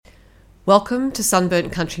Welcome to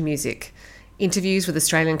Sunburnt Country Music, interviews with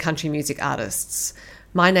Australian country music artists.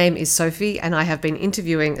 My name is Sophie and I have been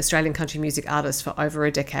interviewing Australian country music artists for over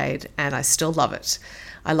a decade and I still love it.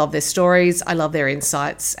 I love their stories, I love their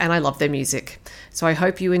insights, and I love their music. So I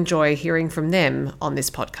hope you enjoy hearing from them on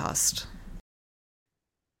this podcast.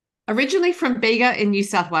 Originally from Bega in New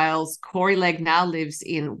South Wales, Corey Legge now lives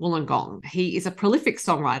in Wollongong. He is a prolific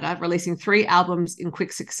songwriter, releasing 3 albums in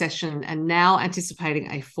quick succession and now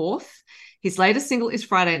anticipating a 4th. His latest single is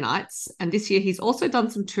Friday Nights, and this year he's also done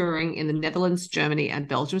some touring in the Netherlands, Germany, and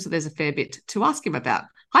Belgium, so there's a fair bit to ask him about.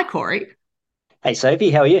 Hi, Corey. Hey, Sophie,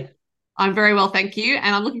 how are you? I'm very well, thank you,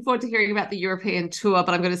 and I'm looking forward to hearing about the European tour,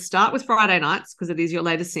 but I'm going to start with Friday Nights because it is your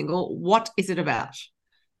latest single. What is it about?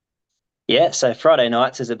 Yeah, so Friday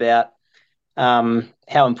Nights is about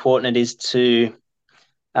how important it is to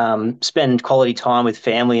spend quality time with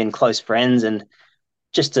family and close friends and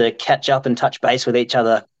just to catch up and touch base with each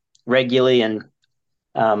other regularly and,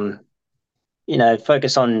 um,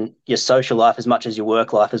 focus on your social life as much as your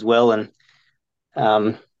work life as well. And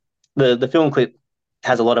um, the film clip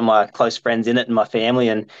has a lot of my close friends in it and my family,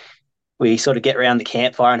 and we sort of get around the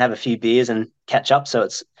campfire and have a few beers and catch up. So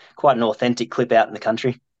it's quite an authentic clip out in the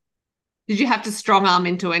country. Did you have to strong arm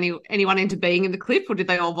into anyone into being in the clip, or did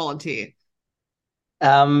they all volunteer?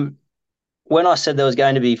 Um, when I said there was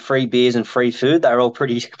going to be free beers and free food, they were all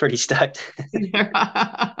pretty stoked.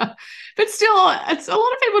 Yeah. But still, it's a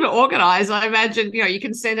lot of people to organise. I imagine, you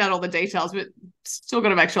can send out all the details, but still got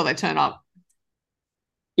to make sure they turn up.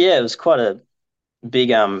 Yeah, it was quite a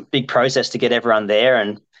big process to get everyone there,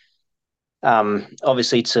 and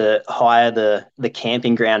obviously to hire the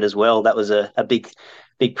camping ground as well. That was a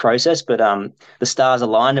big process, but the stars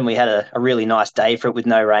aligned and we had a really nice day for it with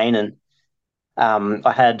no rain. And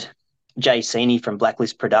I had Jay Seeney from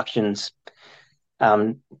Blacklist Productions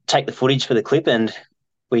take the footage for the clip, and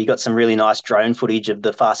we got some really nice drone footage of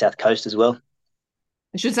the far south coast as well.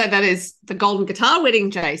 I should say that is the Golden Guitar Wedding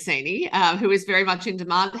Jay Seeney, who is very much in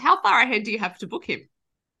demand. How far ahead do you have to book him?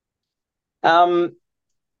 Um,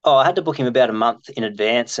 I had to book him about a month in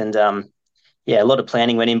advance, and yeah, a lot of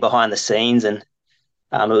planning went in behind the scenes, and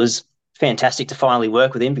it was fantastic to finally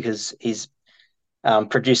work with him because he's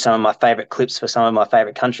produced some of my favourite clips for some of my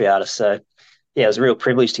favourite country artists. So yeah, it was a real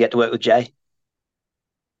privilege to get to work with Jay.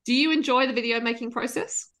 Do you enjoy the video making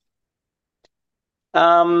process?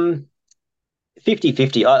 Um,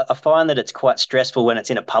 50-50. I find that it's quite stressful when it's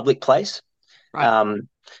in a public place. Right. Um,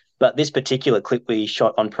 but this particular clip we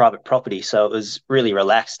shot on private property, so it was really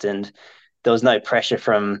relaxed and there was no pressure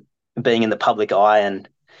from being in the public eye. And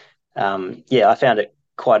yeah, I found it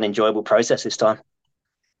quite an enjoyable process this time.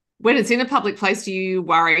 When it's in a public place, do you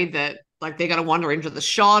worry that like they're going to wander into the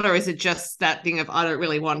shot, or is it just that thing of I don't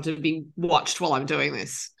really want to be watched while I'm doing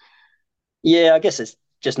this? Yeah, I guess it's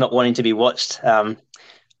just not wanting to be watched.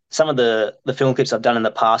 Some of the film clips I've done in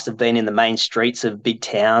the past have been in the main streets of big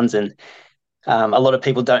towns, and a lot of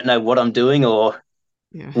people don't know what I'm doing or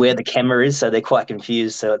Yeah. where the camera is, so they're quite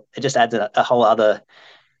confused. So it just adds a whole other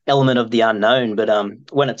element of the unknown. But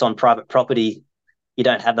when it's on private property, you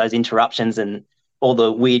don't have those interruptions and all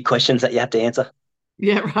the weird questions that you have to answer.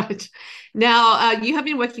 Yeah, right. Now, you have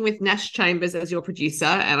been working with Nash Chambers as your producer,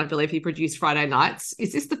 and I believe he produced Friday Nights.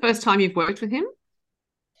 Is this the first time you've worked with him?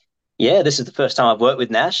 Yeah, this is the first time I've worked with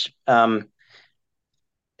Nash.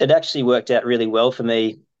 It actually worked out really well for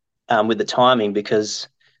me with the timing because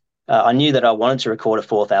I knew that I wanted to record a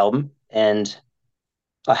 4th album, and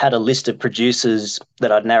I had a list of producers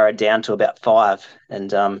that I'd narrowed down to about 5.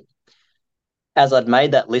 And as I'd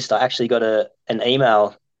made that list, I actually got an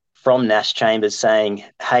email from Nash Chambers saying,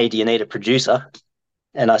 "Hey, do you need a producer?"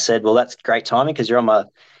 And I said, "Well, that's great timing because you're on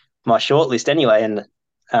my short list anyway."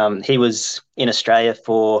 And he was in Australia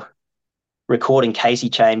for recording Casey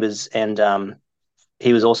Chambers, and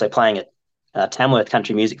he was also playing at Tamworth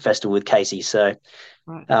Country Music Festival with Casey. So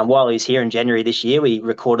Right. while he's here in January this year, we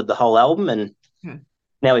recorded the whole album, and Okay.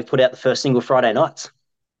 now we've put out the first single, Friday Nights.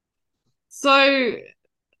 So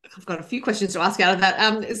I've got a few questions to ask out of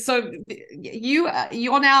that. So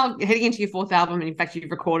you're now heading into your 4th album, and in fact,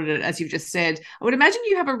 you've recorded it as you've just said. I would imagine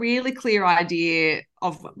you have a really clear idea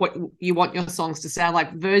of what you want your songs to sound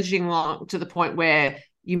like, verging along to the point where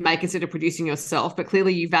you may consider producing yourself, but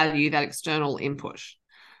clearly you value that external input.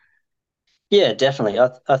 Yeah, definitely.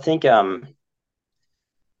 I think I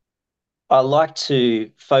like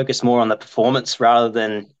to focus more on the performance rather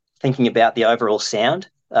than thinking about the overall sound.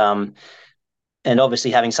 And obviously,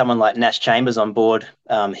 having someone like Nash Chambers on board,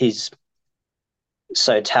 he's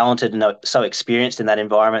so talented and so experienced in that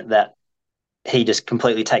environment that he just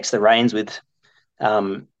completely takes the reins with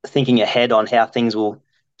thinking ahead on how things will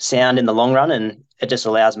sound in the long run, and it just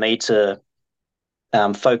allows me to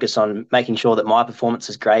focus on making sure that my performance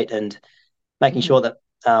is great and making Mhm. sure that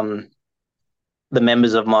the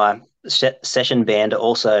members of my session band are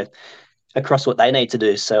also across what they need to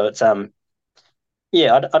do. So it's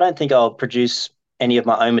yeah, I don't think I'll produce any of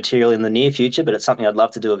my own material in the near future, but it's something I'd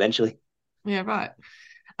love to do eventually. Yeah, right.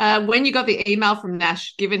 When you got the email from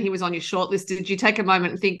Nash, given he was on your shortlist, did you take a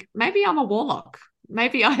moment and think, maybe I'm a warlock?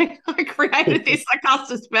 Maybe I created this, I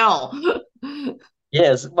cast a spell.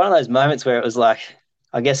 Yeah, it's one of those moments where it was like,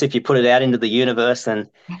 I guess if you put it out into the universe, then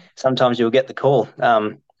sometimes you'll get the call.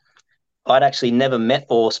 I'd actually never met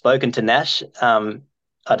or spoken to Nash.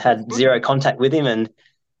 I'd had zero contact with him, and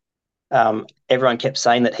everyone kept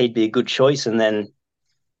saying that he'd be a good choice. And then,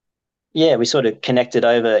 yeah, we sort of connected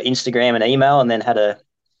over Instagram and email, and then had a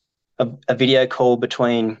video call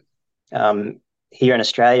between um, here in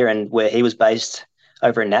Australia and where he was based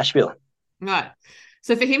over in Nashville. Right.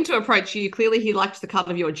 So for him to approach you, clearly he liked the cut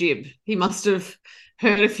of your jib. He must have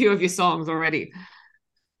heard a few of your songs already.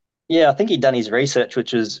 Yeah, I think he'd done his research,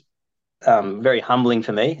 which was very humbling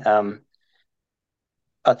for me.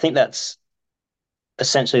 I think that's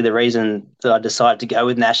essentially the reason that I decided to go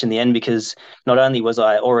with Nash in the end, because not only was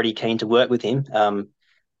I already keen to work with him,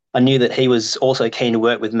 I knew that he was also keen to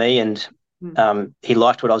work with me, and Hmm. he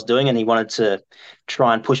liked what I was doing, and he wanted to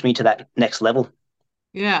try and push me to that next level.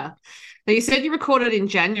 Yeah. Now you said you recorded in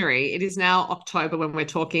January. It is now October when we're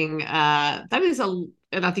talking. That is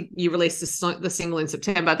and I think you released the single in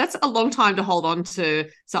September. That's a long time to hold on to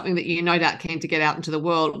something that you no doubt keen to get out into the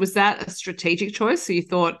world. Was that a strategic choice? So you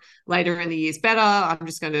thought later in the year's better. I'm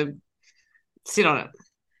just going to sit on it.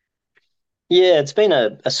 Yeah, it's been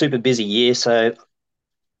a super busy year, so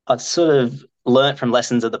I've sort of learnt from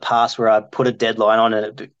lessons of the past where I put a deadline on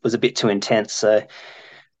and it was a bit too intense. So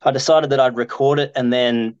I decided that I'd record it and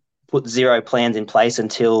then put zero plans in place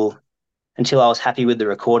until I was happy with the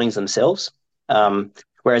recordings themselves.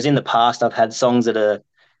 Whereas in the past, I've had songs that are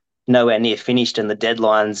nowhere near finished and the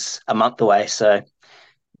deadline's a month away. So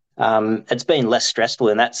it's been less stressful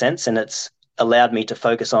in that sense, and it's allowed me to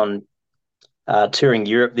focus on touring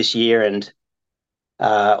Europe this year, and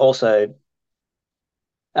also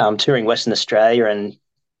touring Western Australia. And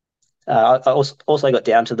I also got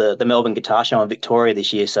down to the Melbourne Guitar Show in Victoria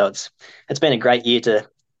this year. So it's been a great year to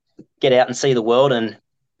get out and see the world, and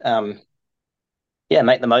um, yeah,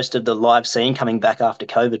 make the most of the live scene coming back after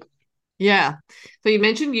COVID. Yeah. So you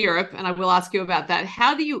mentioned Europe, and I will ask you about that.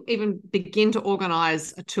 How do you even begin to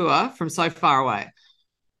organize a tour from so far away?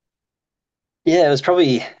 Yeah, it was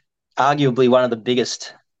probably arguably one of the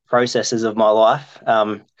biggest processes of my life.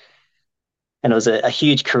 And it was a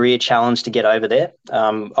huge career challenge to get over there.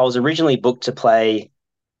 I was originally booked to play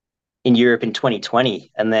in Europe in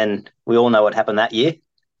 2020, and then we all know what happened that year.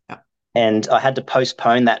 Yeah. And I had to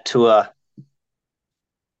postpone that tour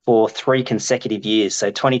for 3 consecutive years. So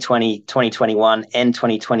 2020, 2021, and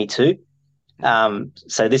 2022. Yeah.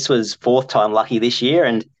 So this was fourth time lucky this year.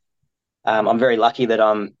 And I'm very lucky that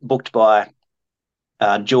I'm booked by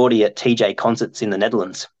Geordie at TJ Concerts in the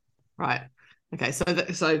Netherlands. Right. Okay.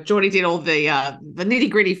 So Geordie did all the nitty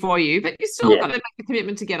gritty for you, but you still Yeah. got to make the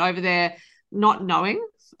commitment to get over there, not knowing,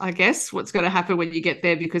 I guess, what's going to happen when you get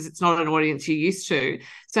there because it's not an audience you're used to.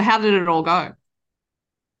 So how did it all go?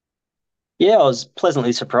 Yeah, I was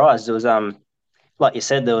pleasantly surprised. It was like you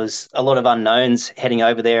said, there was a lot of unknowns heading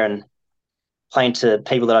over there and playing to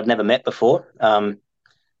people that I'd never met before.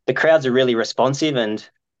 The crowds are really responsive, and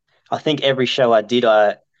I think every show I did,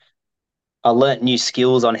 I learnt new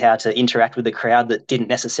skills on how to interact with the crowd that didn't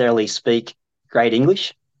necessarily speak great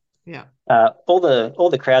English. Yeah. All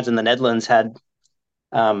the crowds in the Netherlands had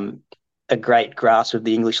um, a great grasp of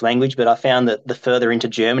the English language, but I found that the further into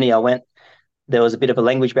Germany I went, there was a bit of a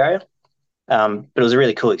language barrier. But it was a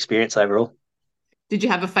really cool experience overall. Did you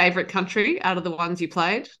have a favorite country out of the ones you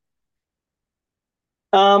played?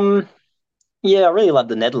 Um, yeah, I really love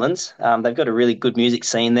the Netherlands. They've got a really good music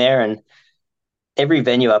scene there, and every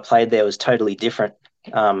venue I played there was totally different.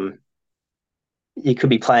 Um, you could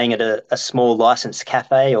be playing at a small licensed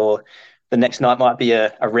cafe, or the next night might be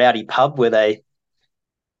a rowdy pub where they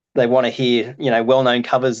want to hear, well-known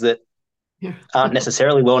covers that Yeah. aren't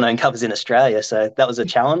necessarily well-known covers in Australia. So that was a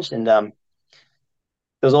challenge. And there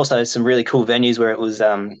was also some really cool venues where it was.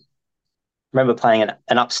 I remember playing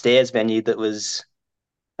an upstairs venue that was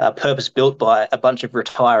purpose built by a bunch of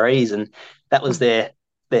retirees, and that was their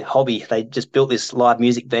hobby. They just built this live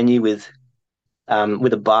music venue with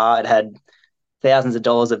a bar. It had thousands of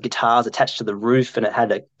dollars of guitars attached to the roof, and it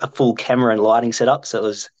had a full camera and lighting setup. So it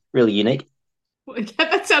was really unique.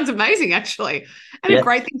 That sounds amazing, actually, and a Yeah,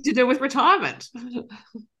 great thing to do with retirement.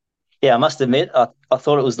 Yeah, I must admit, I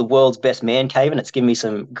thought it was the world's best man cave, and it's given me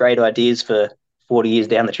some great ideas for 40 years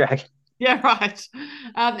down the track. Yeah, right.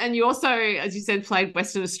 And you also, as you said, played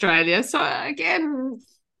Western Australia. So again,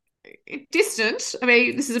 distant. I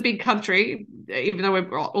mean, this is a big country, even though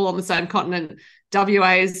we're all on the same continent.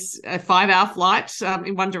 WA is a 5 hour flight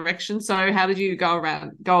in one direction. So how did you go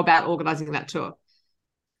about organising that tour?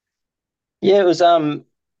 Yeah, it was a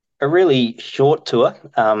really short tour.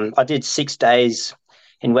 I did 6 days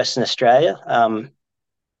in Western Australia.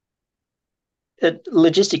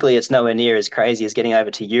 Logistically, it's nowhere near as crazy as getting over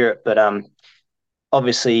to Europe, but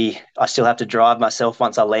obviously, I still have to drive myself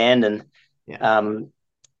once I land, and Yeah. um,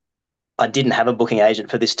 I didn't have a booking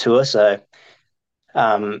agent for this tour, so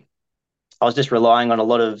um, I was just relying on a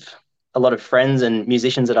lot of friends and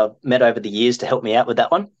musicians that I've met over the years to help me out with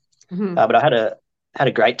that one. Mm-hmm. But I had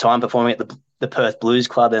a great time performing at the Perth Blues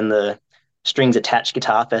Club and the Strings Attached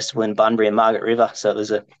Guitar Festival in Bunbury and Margaret River. So it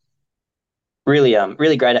was a really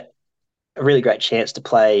great chance to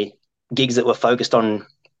play gigs that were focused on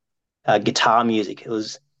guitar music. It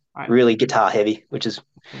was Right. really guitar heavy, which is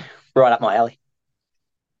Yeah. right up my alley.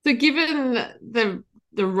 So, given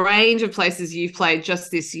the range of places you've played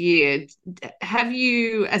just this year, have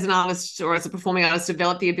you, as an artist or as a performing artist,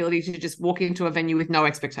 developed the ability to just walk into a venue with no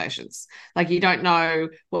expectations? Like you don't know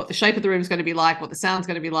what the shape of the room is going to be like, what the sound's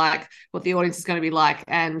going to be like, what the audience is going to be like,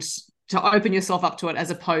 and to open yourself up to it as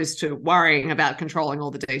opposed to worrying about controlling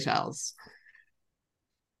all the details.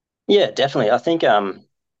 Yeah, definitely. I think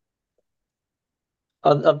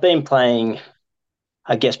I've been playing,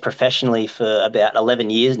 I guess, professionally for about 11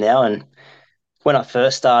 years now, and when I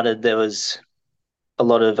first started, there was a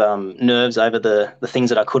lot of nerves over the things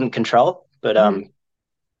that I couldn't control. But Mm-hmm.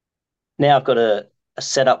 now I've got a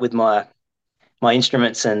setup with my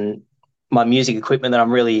instruments and my music equipment that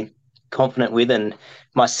I'm really confident with, and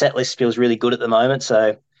my set list feels really good at the moment.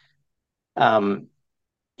 So, um,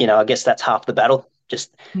 I guess that's half the battle.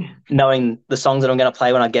 Just Yeah. knowing the songs that I'm going to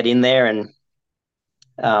play when I get in there, and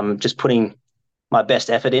just putting my best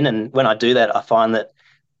effort in. And when I do that, I find that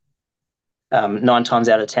 9 times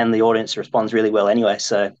out of 10, the audience responds really well anyway.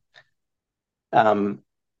 So, um,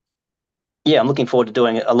 yeah, I'm looking forward to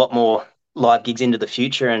doing a lot more live gigs into the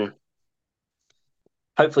future, and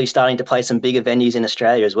hopefully starting to play some bigger venues in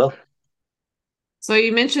Australia as well. So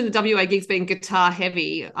you mentioned the WA gigs being guitar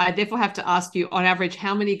heavy. I therefore have to ask you, on average,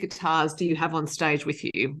 how many guitars do you have on stage with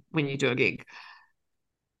you when you do a gig?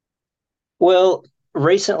 Well,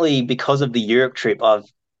 recently, because of the Europe trip, I've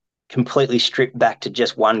completely stripped back to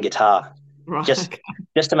just one guitar, just Right.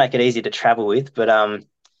 just to make it easy to travel with. But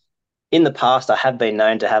in the past, I have been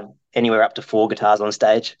known to have anywhere up to four guitars on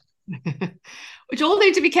stage. Which all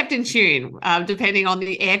need to be kept in tune, depending on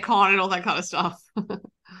the aircon and all that kind of stuff.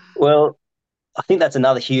 Well, I think that's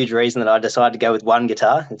another huge reason that I decided to go with one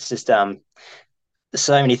guitar. It's just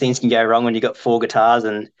so many things can go wrong when you've got four guitars,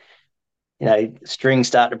 and strings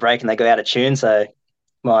start to break and they go out of tune. So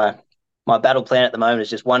my my battle plan at the moment is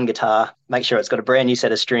just one guitar. Make sure it's got a brand new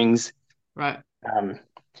set of strings, Right. um,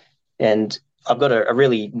 and I've got a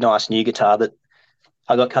really nice new guitar that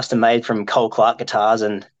I got custom made from Cole Clark Guitars,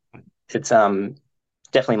 and it's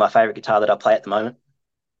definitely my favorite guitar that I play at the moment.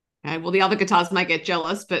 Okay, well, the other guitars may get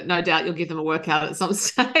jealous, but no doubt you'll give them a workout at some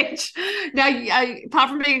stage. Now, apart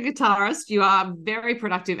from being a guitarist, you are very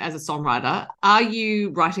productive as a songwriter. Are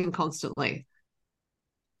you writing constantly?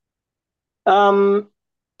 Um,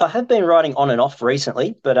 I have been writing on and off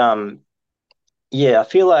recently, but yeah, I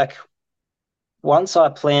feel like once I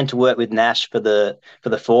plan to work with Nash for the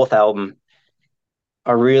fourth album,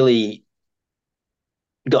 I really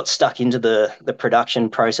got stuck into the production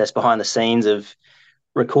process behind the scenes of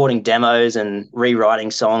recording demos and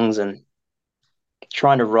rewriting songs and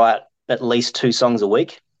trying to write at least two songs a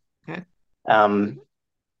week. Okay. Um,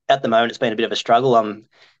 at the moment, it's been a bit of a struggle. I'm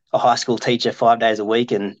a high school teacher 5 days a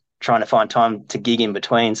week and trying to find time to gig in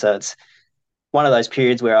between. So it's one of those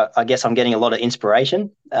periods where I guess I'm getting a lot of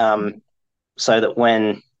inspiration, so that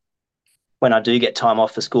when I do get time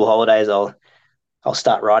off for school holidays, I'll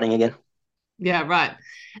start writing again. Yeah, right.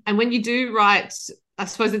 And when you do write, I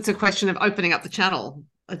suppose it's a question of opening up the channel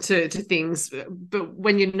to things. But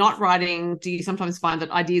when you're not writing, do you sometimes find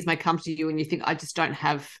that ideas may come to you and you think, I just don't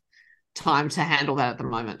have time to handle that at the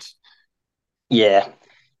moment? Yeah,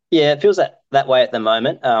 yeah, it feels that way at the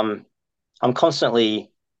moment. I'm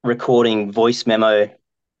constantly recording voice memo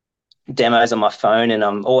demos on my phone, and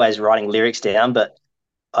I'm always writing lyrics down, but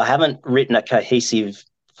I haven't written a cohesive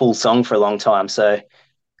full song for a long time. So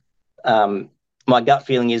um, my gut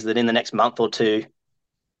feeling is that in the next month or two,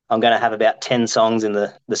 I'm going to have about 10 songs in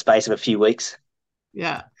the space of a few weeks.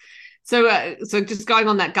 Yeah. So just going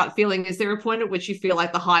on that gut feeling, is there a point at which you feel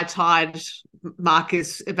like the high tide mark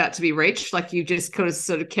is about to be reached? Like you just kind of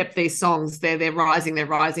sort of kept these songs, they're rising,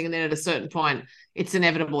 and then at a certain point, it's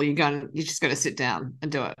inevitable. You're just going to sit down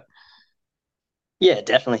and do it. Yeah,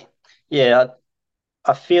 definitely. Yeah,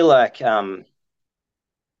 I feel like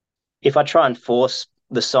if I try and force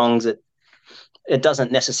the songs, it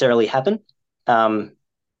doesn't necessarily happen. Um,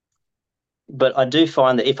 but I do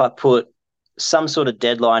find that if I put some sort of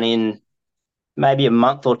deadline in, maybe a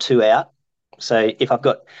month or two out, so if I've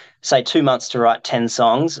got, say, 2 months to write 10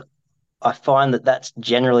 songs, I find that that's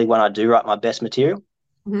generally when I do write my best material.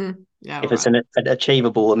 Mm-hmm. Yeah, If it's right. an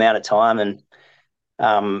achievable amount of time and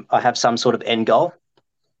I have some sort of end goal.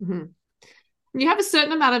 Mm-hmm. You have a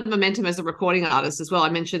certain amount of momentum as a recording artist as well. I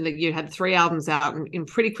mentioned that you had 3 albums out in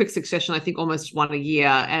pretty quick succession, I think almost one a year,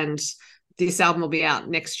 and this album will be out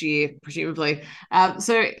next year, presumably.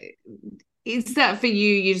 So is that for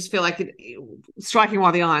you? You just feel like striking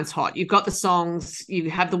while the iron's hot. You've got the songs, you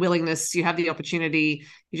have the willingness, you have the opportunity,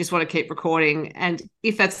 you just want to keep recording. And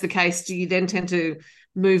if that's the case, do you then tend to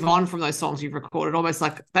move on from those songs you've recorded, almost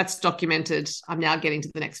like that's documented, I'm now getting to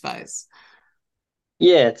the next phase?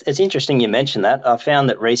 Yeah, it's interesting you mentioned that. I found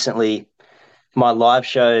that recently my live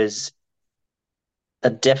shows are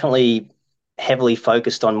definitely heavily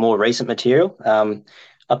focused on more recent material.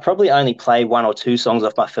 I probably only play one or two songs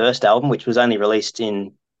off my first album, which was only released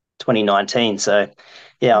in 2019. So,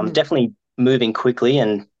 yeah, I'm Mm-hmm. definitely moving quickly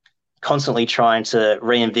and constantly trying to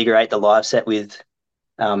reinvigorate the live set with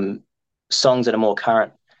um, songs that are more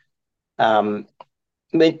current. Um,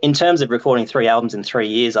 in terms of recording 3 albums in 3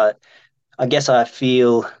 years, I guess I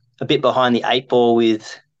feel a bit behind the eight ball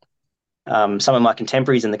with some of my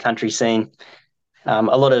contemporaries in the country scene. A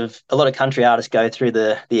lot of country artists go through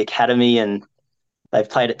the academy and they've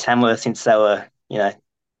played at Tamworth since they were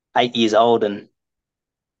 8 years old, and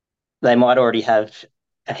they might already have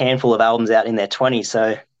a handful of albums out in their 20s.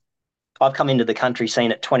 So I've come into the country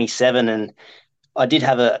scene at 27, and I did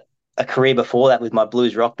have a career before that with my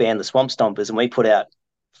blues rock band, the Swamp Stompers, and we put out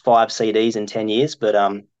 5 CDs in 10 years.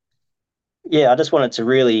 But yeah, I just wanted to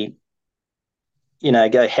really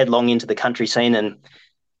go headlong into the country scene and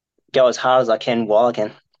go as hard as I can while I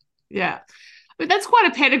can. Yeah. But that's quite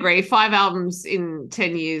a pedigree, 5 albums in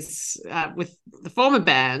 10 years with the former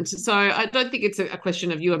band. So I don't think it's a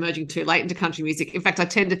question of you emerging too late into country music. In fact, I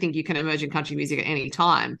tend to think you can emerge in country music at any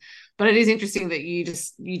time. But it is interesting that you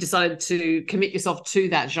decided to commit yourself to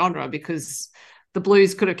that genre because the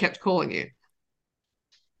blues could have kept calling you.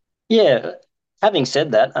 Yeah, having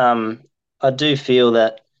said that, I do feel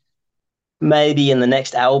that maybe in the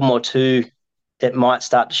next album or two, it might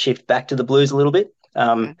start to shift back to the blues a little bit.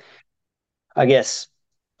 Okay. I guess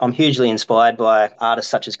I'm hugely inspired by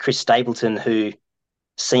artists such as Chris Stapleton, who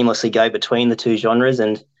seamlessly go between the two genres,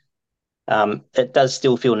 and it does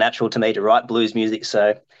still feel natural to me to write blues music.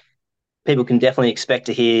 So people can definitely expect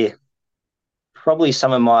to hear probably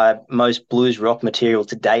some of my most blues rock material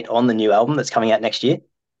to date on the new album that's coming out next year.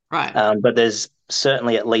 Right. But there's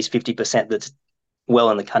certainly at least 50% that's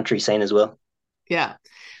well in the country scene as well. Yeah.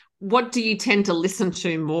 What do you tend to listen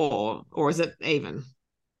to more, or is it even?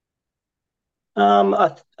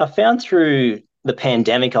 I found through the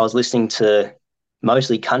pandemic, I was listening to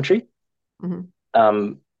mostly country. Mm-hmm.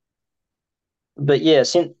 Um, but yeah,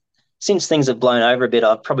 since things have blown over a bit,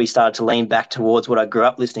 I've probably started to lean back towards what I grew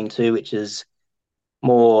up listening to, which is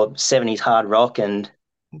more 70s hard rock and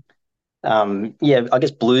yeah, I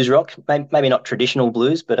guess blues rock. Maybe not traditional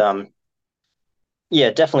blues, but yeah,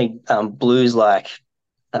 definitely blues like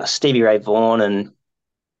Stevie Ray Vaughan and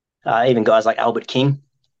even guys like Albert King.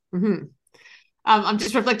 Mm-hmm. I'm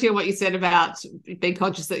just reflecting on what you said about being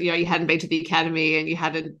conscious that you hadn't been to the academy and you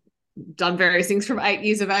hadn't done various things from 8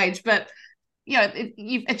 years of age, but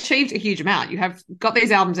you've achieved a huge amount. You have got these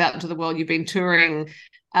albums out into the world. You've been touring.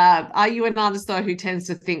 Are you an artist though who tends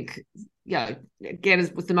to think, again,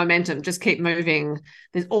 as with the momentum, just keep moving?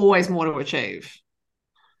 There's always more to achieve.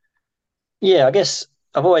 Yeah, I guess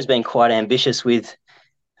I've always been quite ambitious with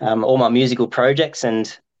all my musical projects,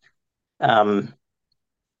 and um,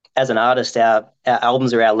 as an artist, our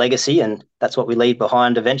albums are our legacy, and that's what we leave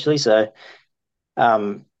behind eventually. So,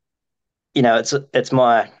 um, it's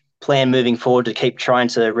my plan moving forward to keep trying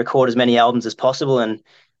to record as many albums as possible. And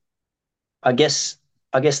I guess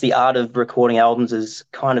I guess the art of recording albums is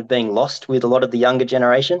kind of being lost with a lot of the younger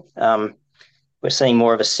generation. We're seeing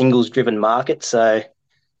more of a singles driven market. So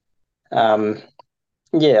um,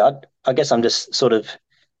 yeah, I guess I'm just sort of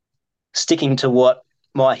sticking to what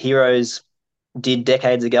my heroes did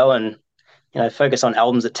decades ago, and focus on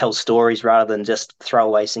albums that tell stories rather than just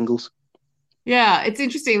throwaway singles. Yeah, it's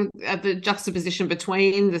interesting the juxtaposition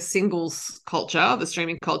between the singles culture, the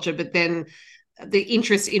streaming culture, but then the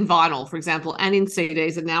interest in vinyl, for example, and in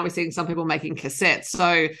CDs. And now we're seeing some people making cassettes.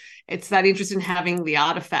 So it's that interest in having the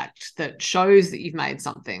artifact that shows that you've made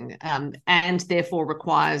something, and therefore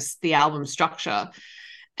requires the album structure.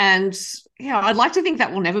 And yeah, I'd like to think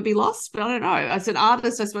that will never be lost, but I don't know. As an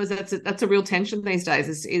artist, I suppose that's a real tension these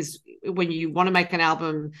days. Is when you want to make an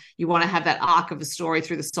album, you want to have that arc of a story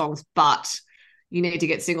through the songs, but you need to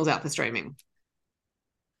get singles out for streaming.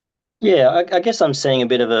 Yeah, I guess I'm seeing a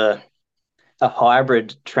bit of a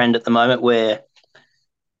hybrid trend at the moment where,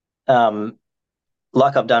 um,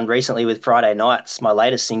 like I've done recently with Friday Nights, my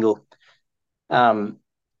latest single, um,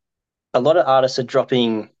 a lot of artists are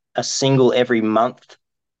dropping a single every month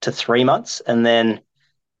to 3 months, and then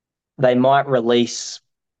they might release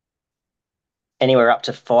anywhere up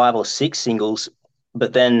to 5 or 6 singles,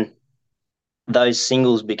 but then those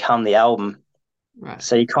singles become the album. Right.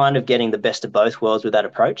 So you're kind of getting the best of both worlds with that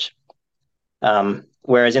approach.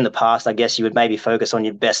 Whereas in the past, I guess you would maybe focus on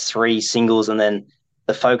your best 3 singles and then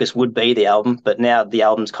the focus would be the album. But now the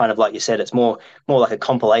album's kind of like you said, it's more like a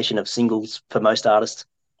compilation of singles for most artists.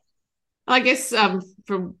 I guess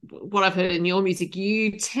from what I've heard in your music,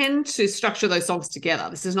 you tend to structure those songs together.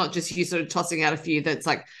 This is not just you sort of tossing out a few that's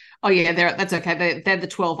like, oh yeah, that's okay. They're the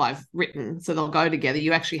 12 I've written, so they'll go together.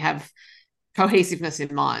 You actually have cohesiveness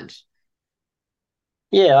in mind.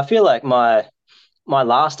 Yeah, I feel like my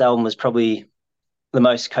last album was probably the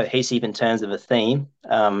most cohesive in terms of a theme.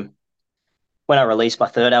 When I released my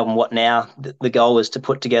third album, What Now, the goal was to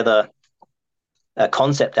put together a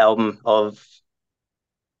concept album of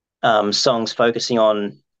songs focusing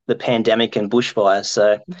on the pandemic and bushfires.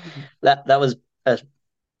 So that was a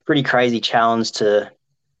pretty crazy challenge to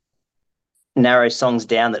narrow songs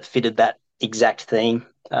down that fitted that exact theme.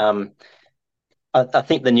 I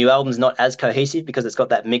think the new album's not as cohesive because it's got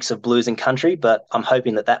that mix of blues and country, but I'm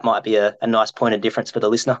hoping that that might be a nice point of difference for the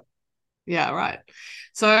listener. Yeah, right.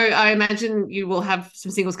 So I imagine you will have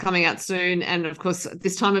some singles coming out soon. And of course,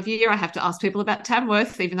 this time of year, I have to ask people about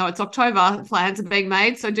Tamworth, even though it's October, plans are being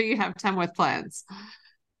made. So do you have Tamworth plans?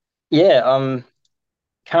 Yeah, I'm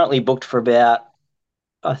currently booked for about,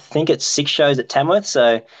 I think it's 6 shows at Tamworth.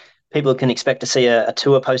 So people can expect to see a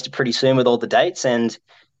tour posted pretty soon with all the dates. And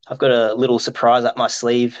I've got a little surprise up my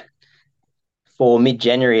sleeve for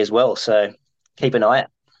mid-January as well. So keep an eye out.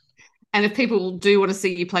 And if people do want to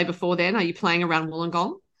see you play before then, are you playing around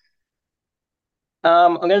Wollongong?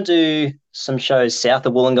 I'm going to do some shows south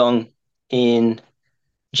of Wollongong in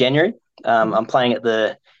January. I'm playing at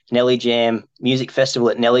the Nelly Jam Music Festival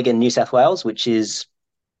at Nelligan, New South Wales, which is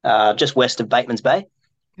just west of Bateman's Bay.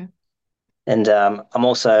 Okay. And I'm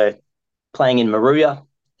also playing in Maruya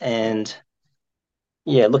and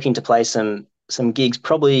yeah, looking to play some gigs,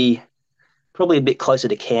 probably a bit closer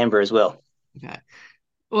to Canberra as well. Okay.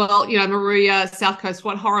 Well, Maruya, South Coast,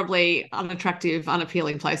 what horribly unattractive,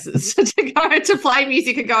 unappealing places to go to play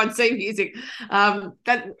music and go and see music.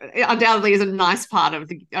 That undoubtedly is a nice part of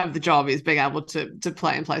the job, is being able to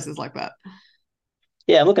play in places like that.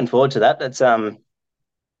 Yeah, I'm looking forward to that.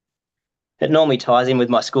 It normally ties in with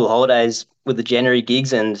my school holidays with the January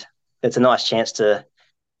gigs, and it's a nice chance to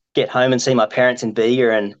get home and see my parents in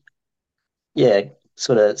Bega and yeah,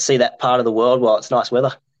 sort of see that part of the world while it's nice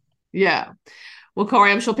weather. Yeah. Well,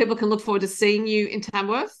 Corey, I'm sure people can look forward to seeing you in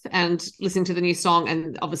Tamworth and listening to the new song.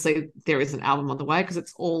 And obviously, there is an album on the way because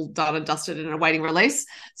it's all done and dusted and awaiting release.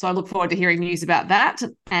 So I look forward to hearing news about that.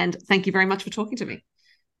 And thank you very much for talking to me.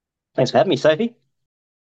 Thanks for having me, Sophie.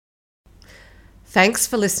 Thanks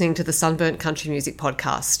for listening to the Sunburnt Country Music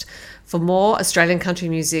Podcast. For more Australian country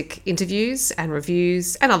music interviews and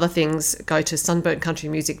reviews and other things, go to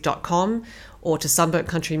sunburntcountrymusic.com or to Sunburnt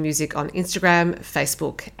Country Music on Instagram,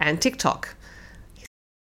 Facebook, and TikTok.